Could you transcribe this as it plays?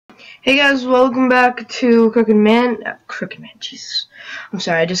Hey guys, welcome back to Crooked Man. Jesus. I'm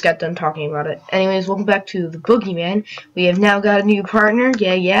sorry, I just got done talking about it. Anyways, welcome back to the Boogie Man. We have now got a new partner,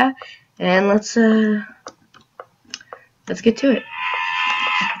 yeah. And let's get to it.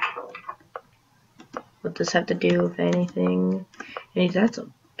 What does this have to do with anything? That's a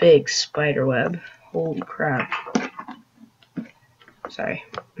big spider web. Holy crap. Sorry.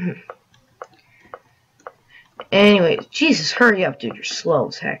 Anyways, Jesus, hurry up, dude. You're slow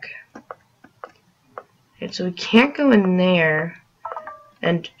as heck. Okay, so we can't go in there.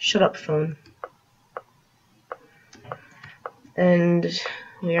 And shut up, phone. And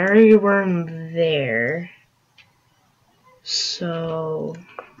we already were in there. So...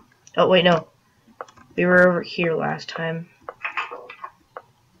 oh, wait, no. We were over here last time.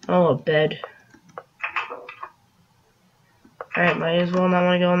 Oh, a bed. Alright, might as well not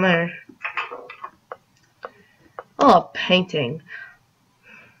want to go in there. Oh, a painting.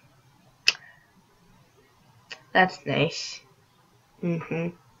 That's nice.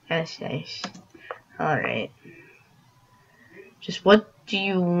 That's nice. Alright. Just what do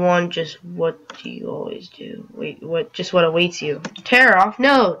you want? Just what do you always do? Wait, what? Just what awaits you? Tear off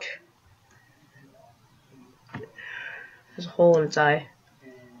note! There's a hole in its eye.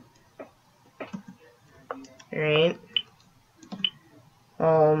 Alright.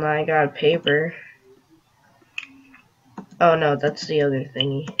 Oh my god, paper. Oh no, that's the other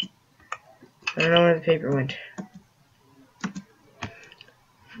thingy. I don't know where the paper went.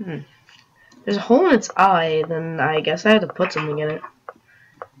 There's a hole in its eye, then I guess I have to put something in it.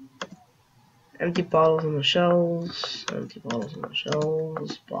 Empty bottles on the shelves. Empty bottles on the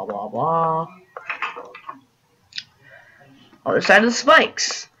shelves. Blah blah blah. Other side of the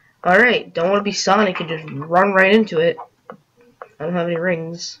spikes. Alright, don't want to be Sonic and just run right into it. I don't have any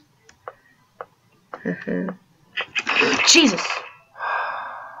rings. Jesus!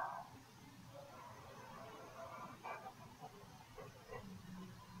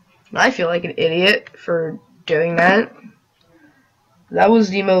 I feel like an idiot for doing that. That was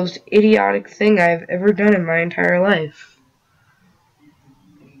the most idiotic thing I've ever done in my entire life.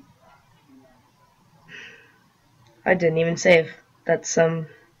 I didn't even save. That's sorry,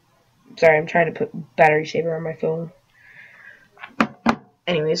 I'm trying to put battery saver on my phone.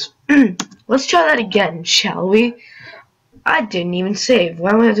 Anyways, let's try that again, shall we? I didn't even save.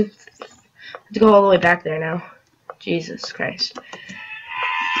 Why do I have to go all the way back there now? Jesus Christ.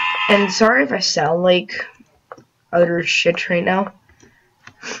 And sorry if I sound like utter shit right now.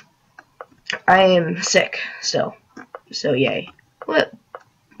 I am sick still. So yay. What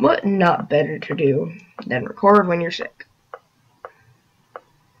not better to do than record when you're sick?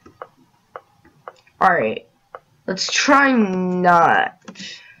 Alright. Let's try not.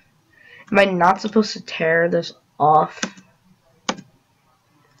 Am I not supposed to tear this off? I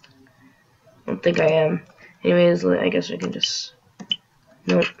don't think I am. Anyways, I guess we can just...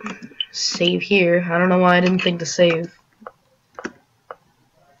 nope. Save here. I don't know why I didn't think to save.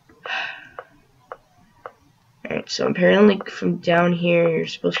 Alright, so apparently from down here you're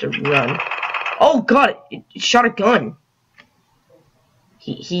supposed to run. Oh god, it shot a gun.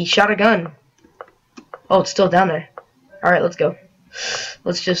 He shot a gun. Oh, it's still down there. Alright, let's go.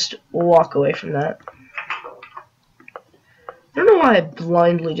 Let's just walk away from that. I don't know why I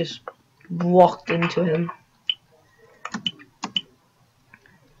blindly just walked into him.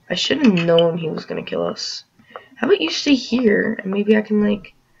 I should have known he was gonna kill us. How about you stay here and maybe I can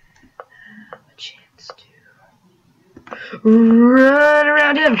like have a chance to run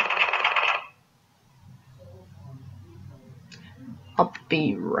around him. I'll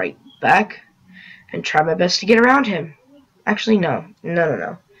be right back and try my best to get around him. Actually, no.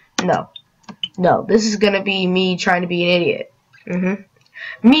 No, this is gonna be me trying to be an idiot.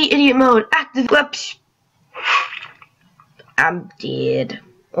 Me idiot mode active. Whoops. I'm dead.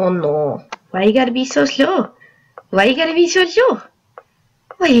 Oh no. Why you gotta be so slow? Why you gotta be so slow?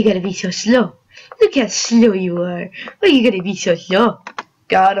 Why you gotta be so slow? Look how slow you are. Why you gotta be so slow?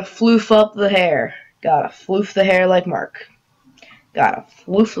 Gotta floof up the hair. Gotta floof the hair like Mark. Gotta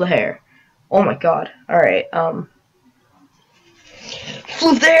floof the hair. Oh my god. Alright, floof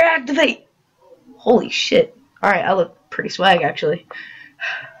the hair activate! Holy shit. Alright, I look pretty swag actually.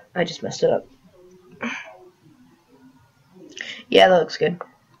 I just messed it up. Yeah, that looks good.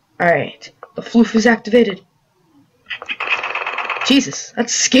 Alright, the floof is activated. Jesus,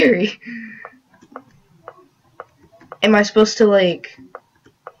 that's scary. Am I supposed to, like,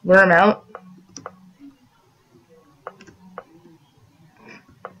 wear him out?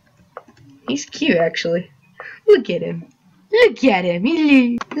 He's cute, actually. Look at him. Look at him.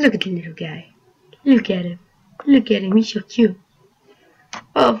 Look at the little guy. Look at him. Look at him. He's so cute.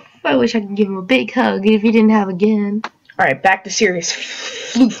 Oh, I wish I could give him a big hug if he didn't have a gun. Alright, back to serious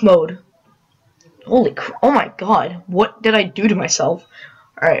floof mode. Holy crap. Oh my god. What did I do to myself?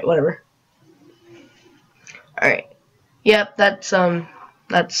 Alright, whatever. Alright. Yep, that's good.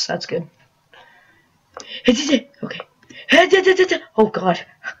 Okay. Oh god.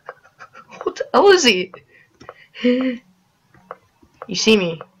 What the hell is he? You see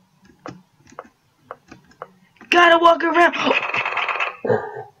me. Gotta walk around.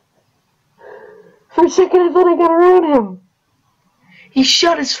 For a second I thought I got around him. He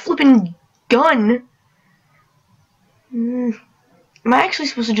shot his flipping gun. Am I actually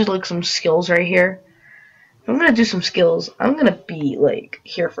supposed to do like some skills right here? I'm gonna do some skills. I'm gonna be like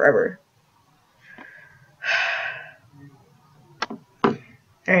here forever.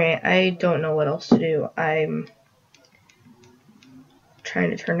 Alright, I don't know what else to do. I'm trying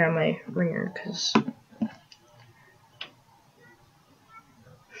to turn down my ringer because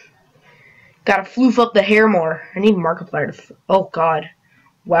gotta floof up the hair more. I need Markiplier to. Oh god.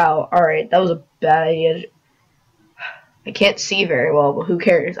 Wow. Alright, that was a bad idea. I can't see very well, but who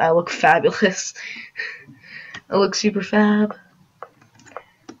cares? I look fabulous. I look super fab.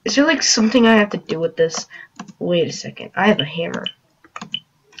 Is there like something I have to do with this? Wait a second. I have a hammer.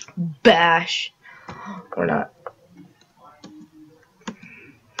 Bash. Or not.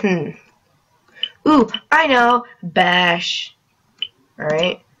 Ooh, I know. Bash.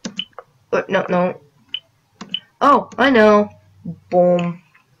 Alright. No. Oh, I know. Boom.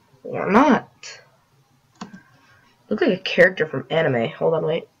 Or not. Look like a character from anime. Hold on,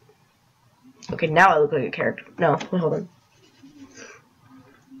 wait. Okay, now I look like a character. No, wait, hold on.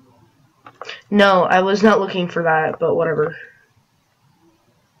 No, I was not looking for that, but whatever.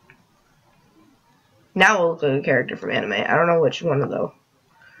 Now I look like a character from anime. I don't know which one though.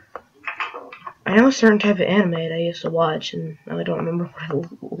 I know a certain type of anime that I used to watch, and now I don't remember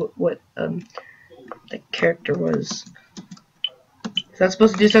what the character was. Is that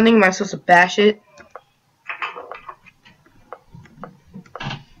supposed to do something? Am I supposed to bash it?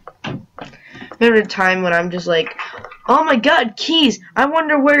 Remember the time when I'm just like, oh my god, keys! I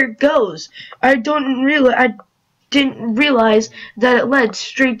wonder where it goes. I didn't realize that it led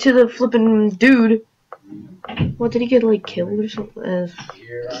straight to the flippin' dude. What, did he get like killed or something?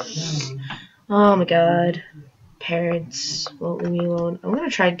 Oh my god. Parents won't leave me alone. I'm gonna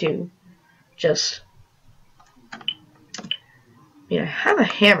try to just. I have a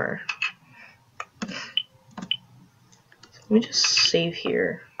hammer. Let me just save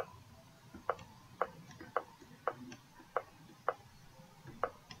here.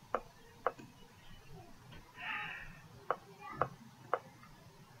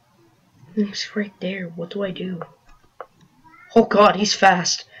 He's right there. What do I do? Oh god, he's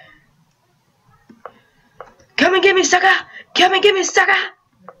fast. Come and get me, sucker! Come and get me, sucker!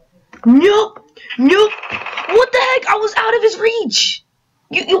 Nope! Nope! What the heck? I was out of his reach!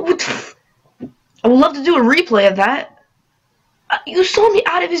 I would love to do a replay of that. You saw me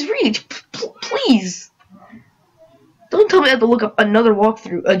out of his reach. Please. Don't tell me I have to look up another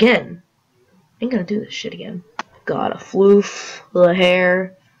walkthrough again. I ain't gonna do this shit again. Gotta floof the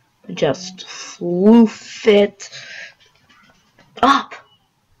hair. Just floof it up.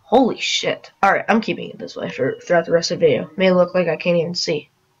 Holy shit. Alright, I'm keeping it this way throughout the rest of the video. May look like I can't even see.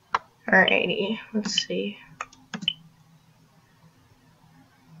 Alrighty, let's see.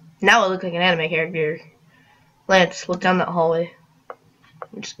 Now I look like an anime character. Lance, look down that hallway.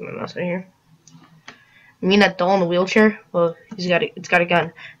 I'm just gonna mess right here. You mean that doll in the wheelchair? Well, it's got a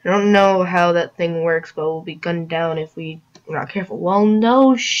gun. I don't know how that thing works, but we'll be gunned down if we're not careful. Well,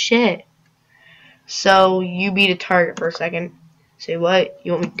 no shit. So, you be the target for a second. Say what?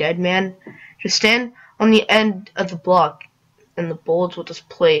 You want me dead, man? Just stand on the end of the block, and the bullets will just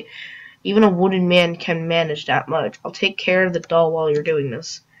play. Even a wooden man can manage that much. I'll take care of the doll while you're doing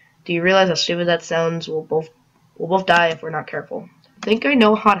this. Do you realize how stupid that sounds? We'll both die if we're not careful. I think I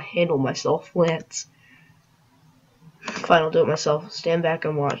know how to handle myself, Lance. Fine, I'll do it myself. Stand back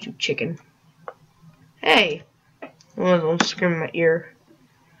and watch, you chicken. Hey! Don't scream in my ear.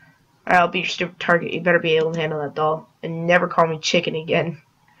 I'll be your stupid target. You better be able to handle that doll. And never call me chicken again.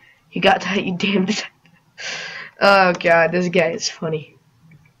 You got that, you damn it. Oh god, this guy is funny.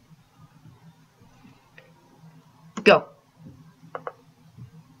 Go.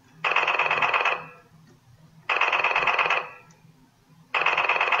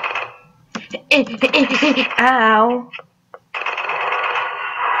 Ow.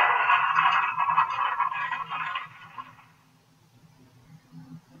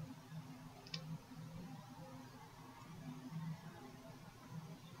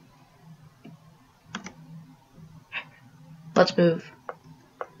 Let's move.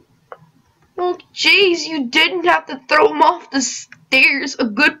 Jeez, you didn't have to throw him off the stairs. A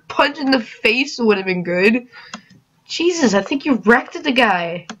good punch in the face would have been good. Jesus, I think you wrecked the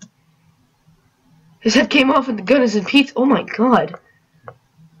guy. His head came off and the gun is in pieces. Oh my god.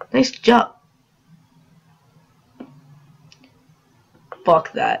 Nice job.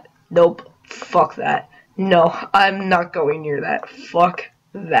 Fuck that. Nope. Fuck that. No, I'm not going near that. Fuck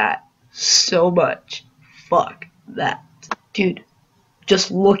that. So much. Fuck that. Dude,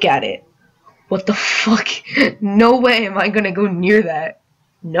 just look at it. What the fuck? No way am I gonna go near that.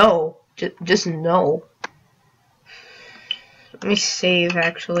 No. Just no. Let me save,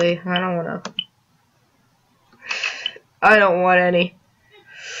 actually. I don't want any.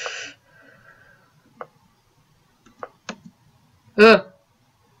 Ugh.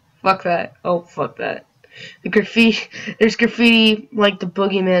 Fuck that. Oh, fuck that. The graffiti, there's graffiti like the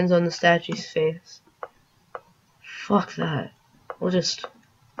Boogie Man's on the statue's face. Fuck that. We'll just...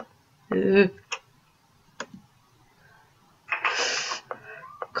 God, it's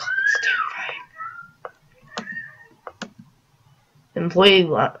terrifying. Employee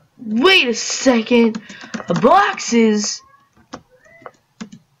lot. Wait a second! Boxes!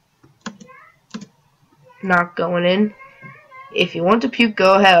 Not going in. If you want to puke,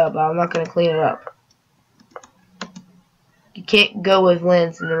 go ahead, but I'm not gonna clean it up. You can't go with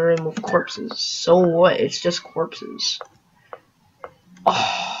Lance in the room with corpses. So what? It's just corpses.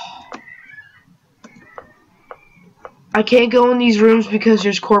 Oh. I can't go in these rooms because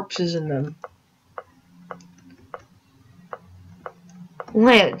there's corpses in them.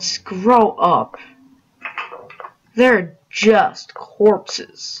 Lance, grow up. They're just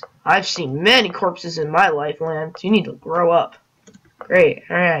corpses. I've seen many corpses in my life, Lance. You need to grow up. Great.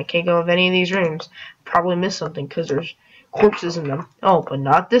 Alright, I can't go with any of these rooms. Probably missed something because there's corpses in them. Oh, but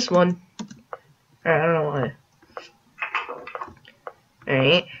not this one. Alright, I don't know why.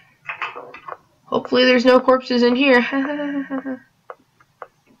 Alright. Hopefully there's no corpses in here.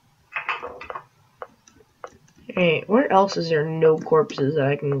 Alright, where else is there no corpses that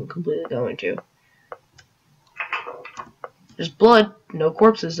I can completely go into? There's blood, no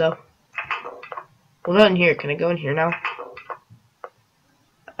corpses though. Well, not in here. Can I go in here now?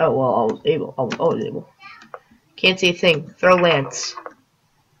 Oh, well, I was able. Can't see a thing. Throw Lance.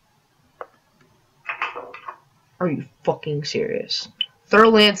 Are you fucking serious? Throw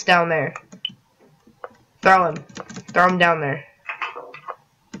Lance down there. Throw him. Throw him down there.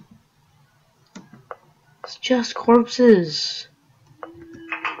 It's just corpses.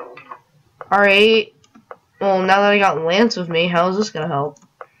 Alright. Well, now that I got Lance with me, how is this gonna help?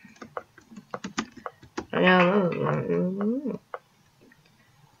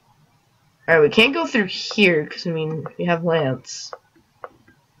 Alright, we can't go through here, because, I mean, we have Lance.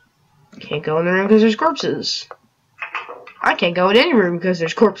 Can't go in the room because there's corpses. I can't go in any room because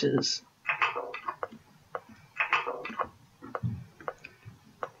there's corpses.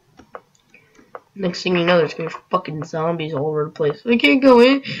 Next thing you know, there's gonna be fucking zombies all over the place. I can't go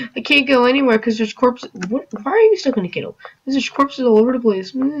in. I can't go anywhere because there's corpses. What? Why are you stuck in a kennel? Because there's corpses all over the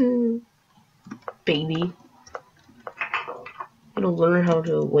place. Baby. I'm gonna learn how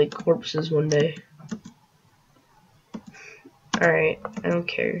to like corpses one day. Alright, I don't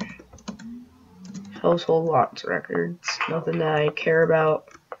care. Household lots records. Nothing that I care about.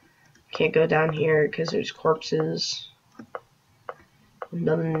 Can't go down here because there's corpses.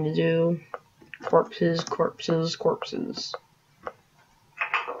 Nothing to do. Corpses, corpses, corpses.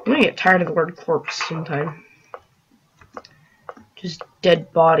 I'm gonna get tired of the word corpse sometime. Just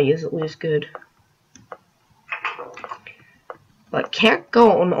dead body is at least good. But can't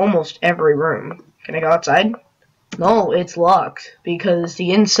go in almost every room. Can I go outside? No, it's locked because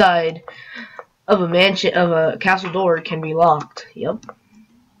the inside of a mansion, of a castle door can be locked. Yep.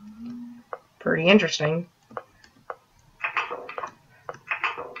 Pretty interesting.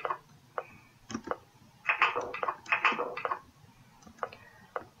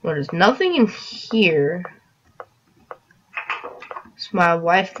 Well, there's nothing in here. Is my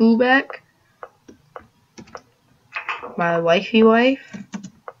waifu back? My wifey wife?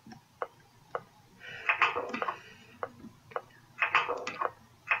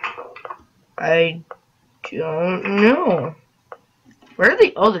 I don't know. Where are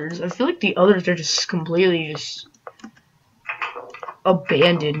the others? I feel like the others are just completely just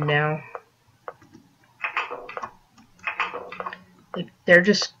abandoned now. Like, they're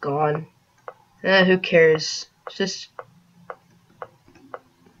just gone. Who cares? It's just...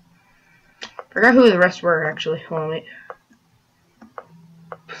 Forgot who the rest were, actually. Hold on, wait.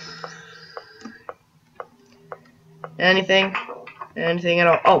 Anything? Anything at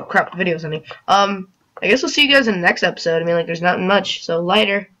all? Oh, crap, the video's ending. I guess we'll see you guys in the next episode. I mean, like, there's not much, so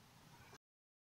later.